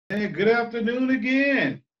Hey, good afternoon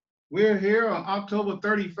again. We're here on October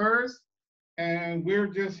 31st, and we're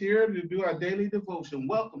just here to do our daily devotion.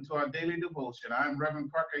 Welcome to our daily devotion. I'm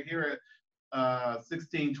Reverend Parker here at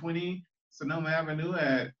 1620 Sonoma Avenue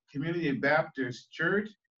at Community Baptist Church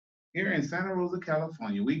here in Santa Rosa,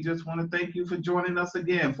 California. We just want to thank you for joining us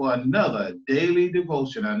again for another daily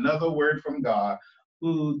devotion, another word from God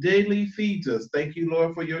who daily feeds us. Thank you,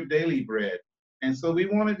 Lord, for your daily bread. And so we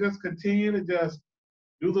want to just continue to just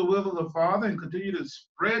do the will of the Father and continue to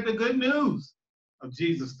spread the good news of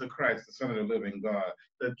Jesus the Christ, the Son of the living God,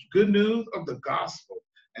 the good news of the gospel.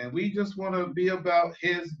 And we just want to be about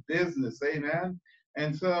his business, amen.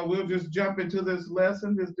 And so we'll just jump into this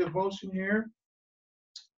lesson, this devotion here.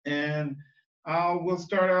 And we'll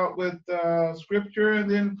start out with scripture and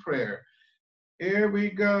then prayer. Here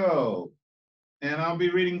we go. And I'll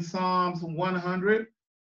be reading Psalms 100.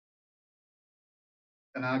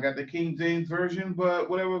 And I got the King James Version, but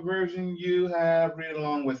whatever version you have, read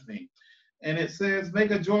along with me. And it says,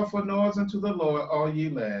 make a joyful noise unto the Lord, all ye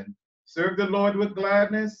land. Serve the Lord with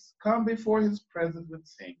gladness. Come before his presence with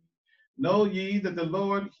singing. Know ye that the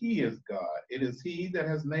Lord, he is God. It is he that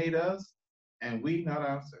has made us, and we not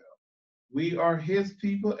ourselves. We are his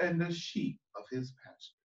people and the sheep of his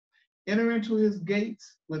pasture. Enter into his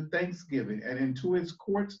gates with thanksgiving and into his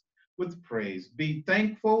courts with praise. Be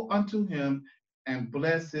thankful unto him and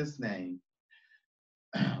bless his name.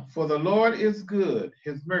 For the Lord is good,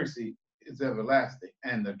 his mercy is everlasting,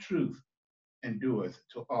 and the truth endureth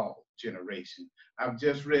to all generations. I've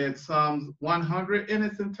just read Psalms 100 in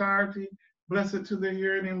its entirety. Blessed to the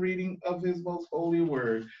hearing and reading of his most holy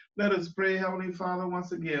word. Let us pray, Heavenly Father,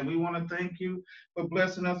 once again. We want to thank you for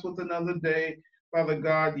blessing us with another day. Father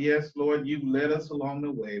God, yes, Lord, you've led us along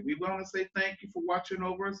the way. We want to say thank you for watching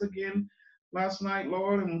over us again last night,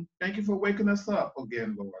 Lord, and thank you for waking us up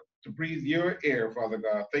again, Lord, to breathe your air, Father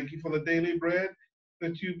God. Thank you for the daily bread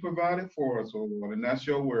that you provided for us, oh Lord, and that's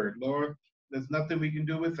your word, Lord. There's nothing we can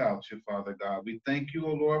do without you, Father God. We thank you,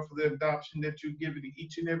 O Lord, for the adoption that you've given to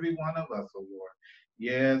each and every one of us, O Lord.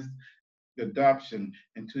 Yes, the adoption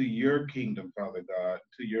into your kingdom, Father God,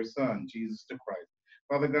 to your Son, Jesus the Christ.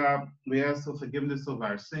 Father God, we ask for forgiveness of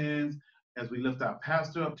our sins. As we lift our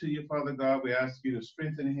pastor up to you, Father God, we ask you to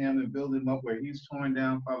strengthen him and build him up where he's torn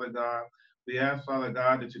down, Father God. We ask, Father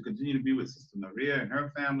God, that you continue to be with Sister Maria and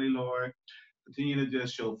her family, Lord. Continue to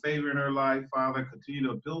just show favor in her life, Father. Continue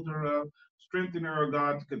to build her up, strengthen her, oh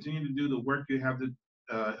God, to continue to do the work you have to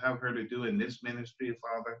have her to do in this ministry,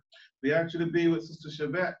 Father. We ask you to be with Sister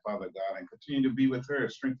Shabbat, Father God, and continue to be with her,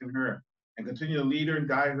 strengthen her, and continue to lead her and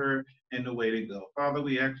guide her in the way to go. Father,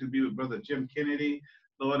 we ask you to be with Brother Jim Kennedy,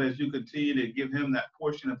 Lord, as you continue to give him that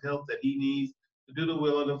portion of help that he needs to do the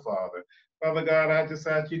will of the Father. Father God, I just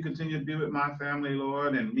ask you to continue to be with my family,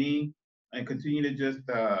 Lord, and me, and continue to just,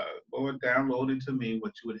 Lord, download into me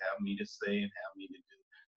what you would have me to say and have me to do.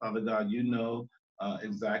 Father God, you know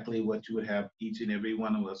exactly what you would have each and every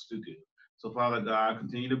one of us to do. So, Father God,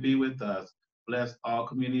 continue to be with us. Bless all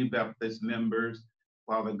Community Baptist members,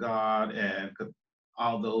 Father God, and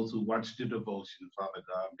all those who watch the devotion, Father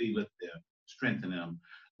God. Be with them, strengthen them.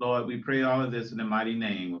 Lord, we pray all of this in the mighty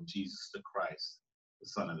name of Jesus the Christ, the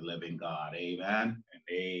Son of the living God. Amen and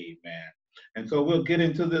amen. And so we'll get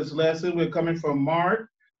into this lesson. We're coming from Mark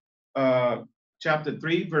chapter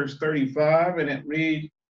 3, verse 35, and it reads,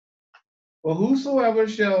 for whosoever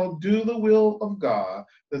shall do the will of God,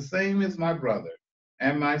 the same is my brother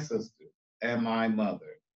and my sister and my mother.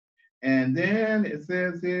 And then it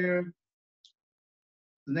says here,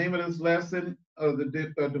 the name of this lesson of the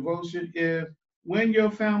devotion is when your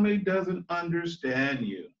family doesn't understand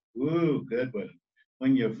you. Ooh, good one.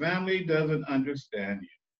 When your family doesn't understand you.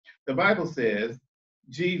 The Bible says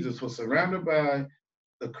Jesus was surrounded by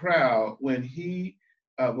the crowd when he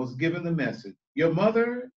was given the message. Your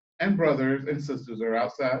mother and brothers and sisters are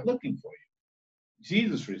outside looking for you.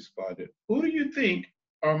 Jesus responded, who do you think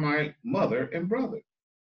are my mother and brother?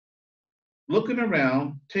 Looking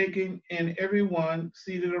around, taking in everyone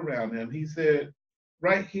seated around him, he said,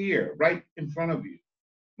 right here, right in front of you,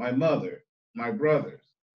 my mother, my brothers.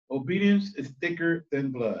 Obedience is thicker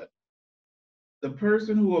than blood. The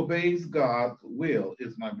person who obeys God's will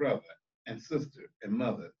is my brother and sister and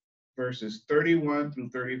mother. Verses 31 through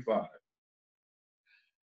 35.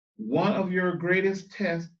 One of your greatest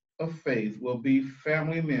tests of faith will be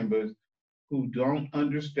family members who don't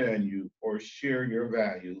understand you or share your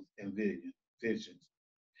values and visions.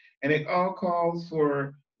 And it all calls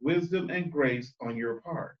for wisdom and grace on your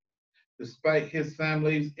part. Despite his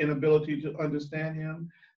family's inability to understand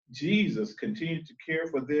him, Jesus continued to care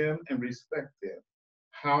for them and respect them.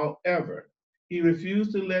 However, he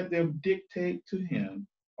refused to let them dictate to him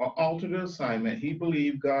or alter the assignment he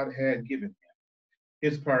believed God had given him.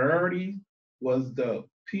 His priority was the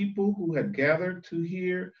people who had gathered to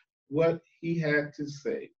hear what he had to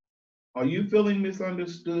say. Are you feeling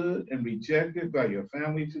misunderstood and rejected by your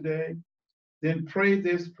family today? Then pray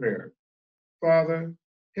this prayer. Father,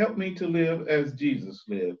 help me to live as Jesus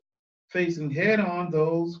lived, facing head on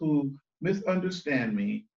those who misunderstand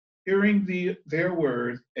me, hearing their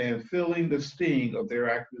words and feeling the sting of their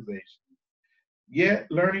accusation, yet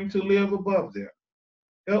learning to live above them.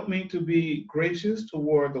 Help me to be gracious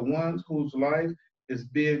toward the ones whose life is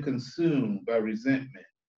being consumed by resentment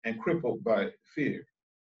and crippled by fear,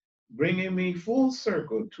 bringing me full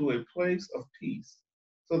circle to a place of peace,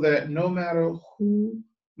 so that no matter who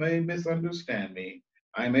may misunderstand me,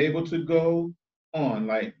 I'm able to go on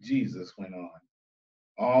like Jesus went on,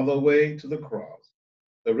 all the way to the cross,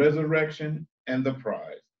 the resurrection, and the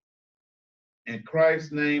prize. In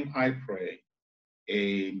Christ's name I pray.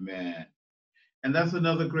 Amen. And that's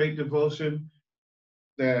another great devotion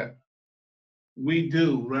that we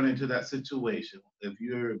do run into that situation. If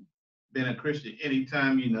you've been a Christian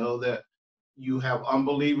anytime, you know that you have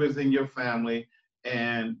unbelievers in your family,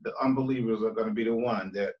 and the unbelievers are going to be the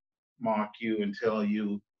one that mock you and tell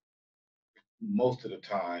you most of the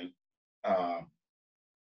time, uh,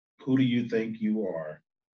 who do you think you are?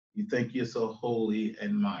 You think you're so holy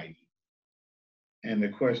and mighty. And the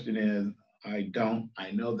question is, I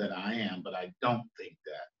know that I am, but I don't think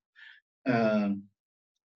that.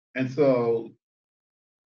 And so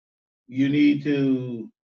you need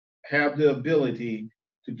to have the ability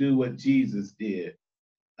to do what Jesus did.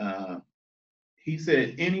 Uh, he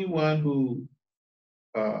said, anyone who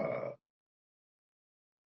uh,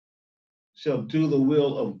 shall do the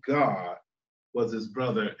will of God was his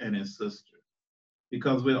brother and his sister,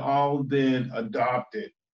 because we've all been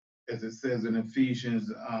adopted, as it says in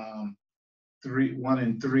Ephesians 1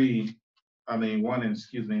 and 3. I mean, 1 and,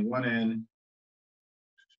 excuse me, 1 and,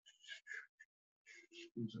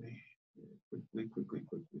 excuse me, quickly.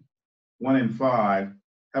 1 and 5,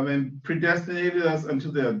 having predestinated us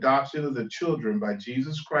unto the adoption of the children by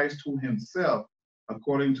Jesus Christ to himself,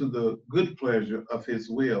 according to the good pleasure of his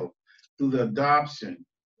will. Through the adoption,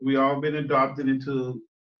 we all been adopted into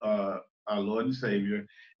our Lord and Savior,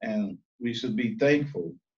 and we should be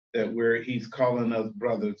thankful that he's calling us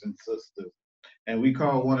brothers and sisters. And we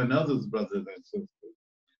call one another's brothers and sisters,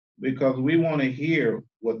 because we want to hear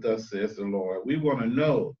what thus says the Lord. We want to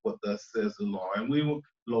know what thus says the Lord, and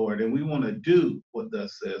we want to do what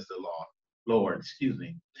thus says the Lord, excuse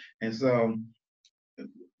me. And so,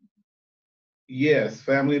 yes,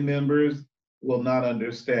 family members will not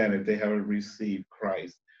understand if they haven't received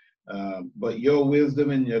Christ. But your wisdom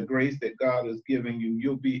and your grace that God is giving you,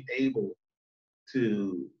 you'll be able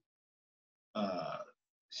to uh,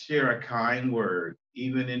 share a kind word,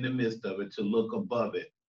 even in the midst of it, to look above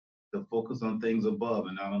it, to focus on things above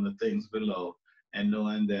and not on the things below, and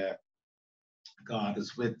knowing that God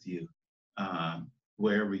is with you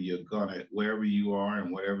wherever wherever you are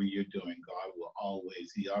and whatever you're doing. God will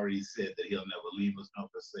always, he already said that he'll never leave us nor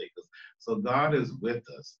forsake us. So God is with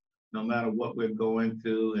us, no matter what we're going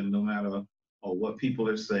through and no matter what people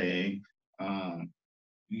are saying.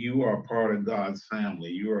 You are part of God's family.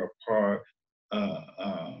 You are a part, uh,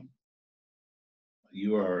 um,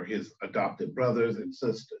 you are his adopted brothers and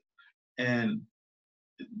sisters. And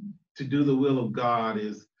to do the will of God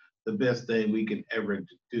is the best thing we can ever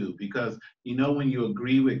do, because when you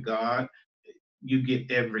agree with God, you get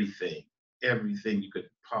everything you could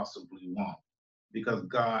possibly want, because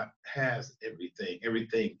God has everything.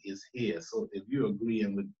 Everything is his. So if you're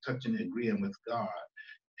touching and agreeing with God,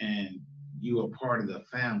 and you are part of the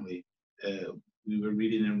family, we were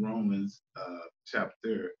reading in Romans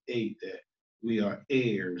chapter 8 that we are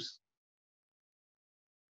heirs,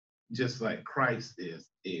 just like Christ is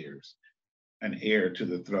heirs, an heir to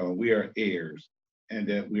the throne. We are heirs, and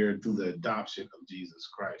that we are through the adoption of Jesus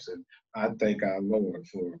Christ. And I thank our Lord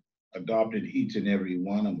for adopting each and every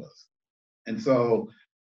one of us. And so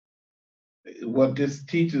what this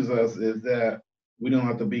teaches us is that we don't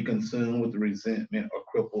have to be consumed with resentment or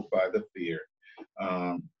crippled by the fear.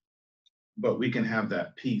 But we can have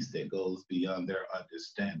that peace that goes beyond their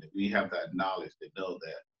understanding. We have that knowledge to know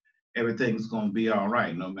that everything's going to be all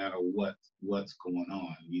right, no matter what's going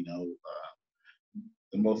on.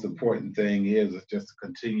 The most important thing is just to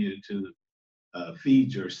continue to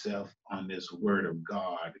feed yourself on this word of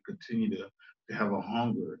God, to continue to have a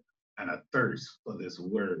hunger and a thirst for this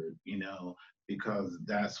word, because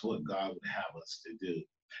that's what God would have us to do.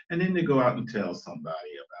 And then to go out and tell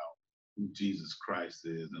somebody about who Jesus Christ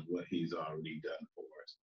is and what he's already done for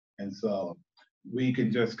us. And so we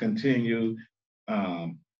can just continue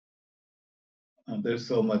There's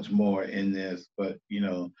so much more in this, but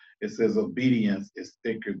it says obedience is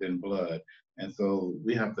thicker than blood. And so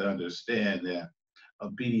we have to understand that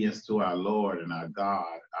obedience to our Lord and our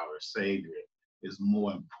God, our Savior, is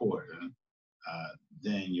more important uh,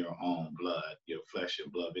 than your own blood, your flesh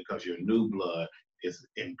and blood, because your new blood is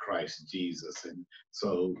in Christ Jesus. And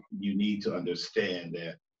so you need to understand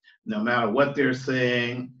that no matter what they're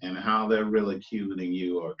saying and how they're ridiculing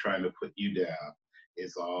you or trying to put you down,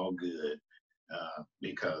 it's all good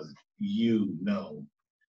because you know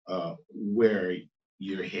where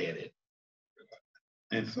you're headed.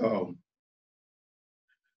 And so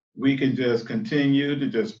we can just continue to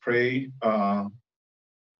just pray.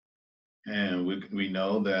 And we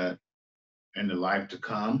know that in the life to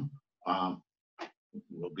come, um,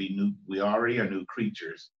 we'll be new. We already are new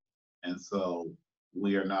creatures. And so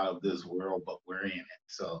we are not of this world, but we're in it.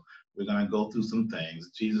 So we're going to go through some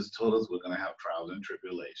things. Jesus told us we're going to have trials and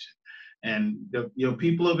tribulation. And the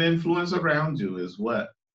people of influence around you is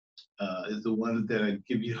the ones that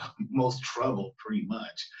give you most trouble, pretty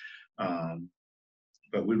much. Um,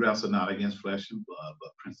 but we wrestle not against flesh and blood,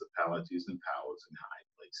 but principalities and powers in high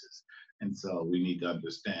places. And so we need to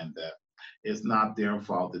understand that it's not their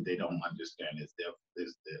fault that they don't understand.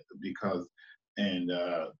 Because in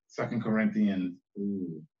 2 Corinthians,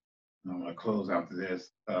 I'm going to close after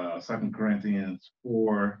this. 2 Corinthians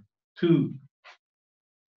 2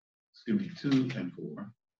 and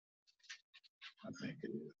 4, I think it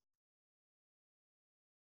is.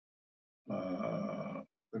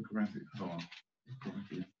 2 Corinthians, hold on.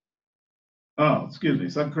 Oh, excuse me.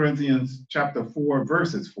 2 Corinthians chapter 4,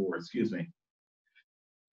 verses 4, excuse me.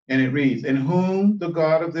 And it reads, in whom the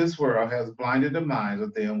God of this world has blinded the minds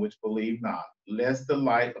of them which believe not, lest the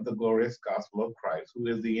light of the glorious gospel of Christ, who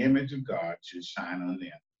is the image of God, should shine on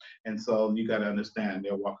them. And so you got to understand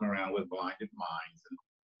they're walking around with blinded minds. And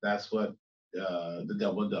that's what the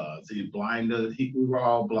devil does. We were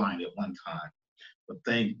all blind at one time. But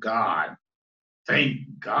thank God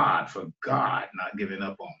for God not giving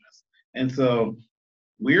up on us. And so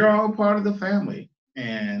we're all part of the family.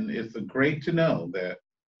 And it's great to know that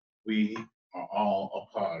we are all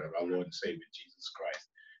a part of our Lord and Savior, Jesus Christ.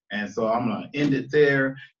 And so I'm going to end it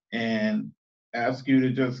there and ask you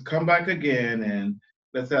to just come back again and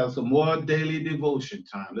let's have some more daily devotion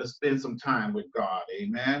time. Let's spend some time with God.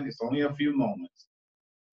 Amen. It's only a few moments.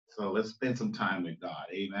 So let's spend some time with God.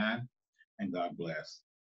 Amen. And God bless.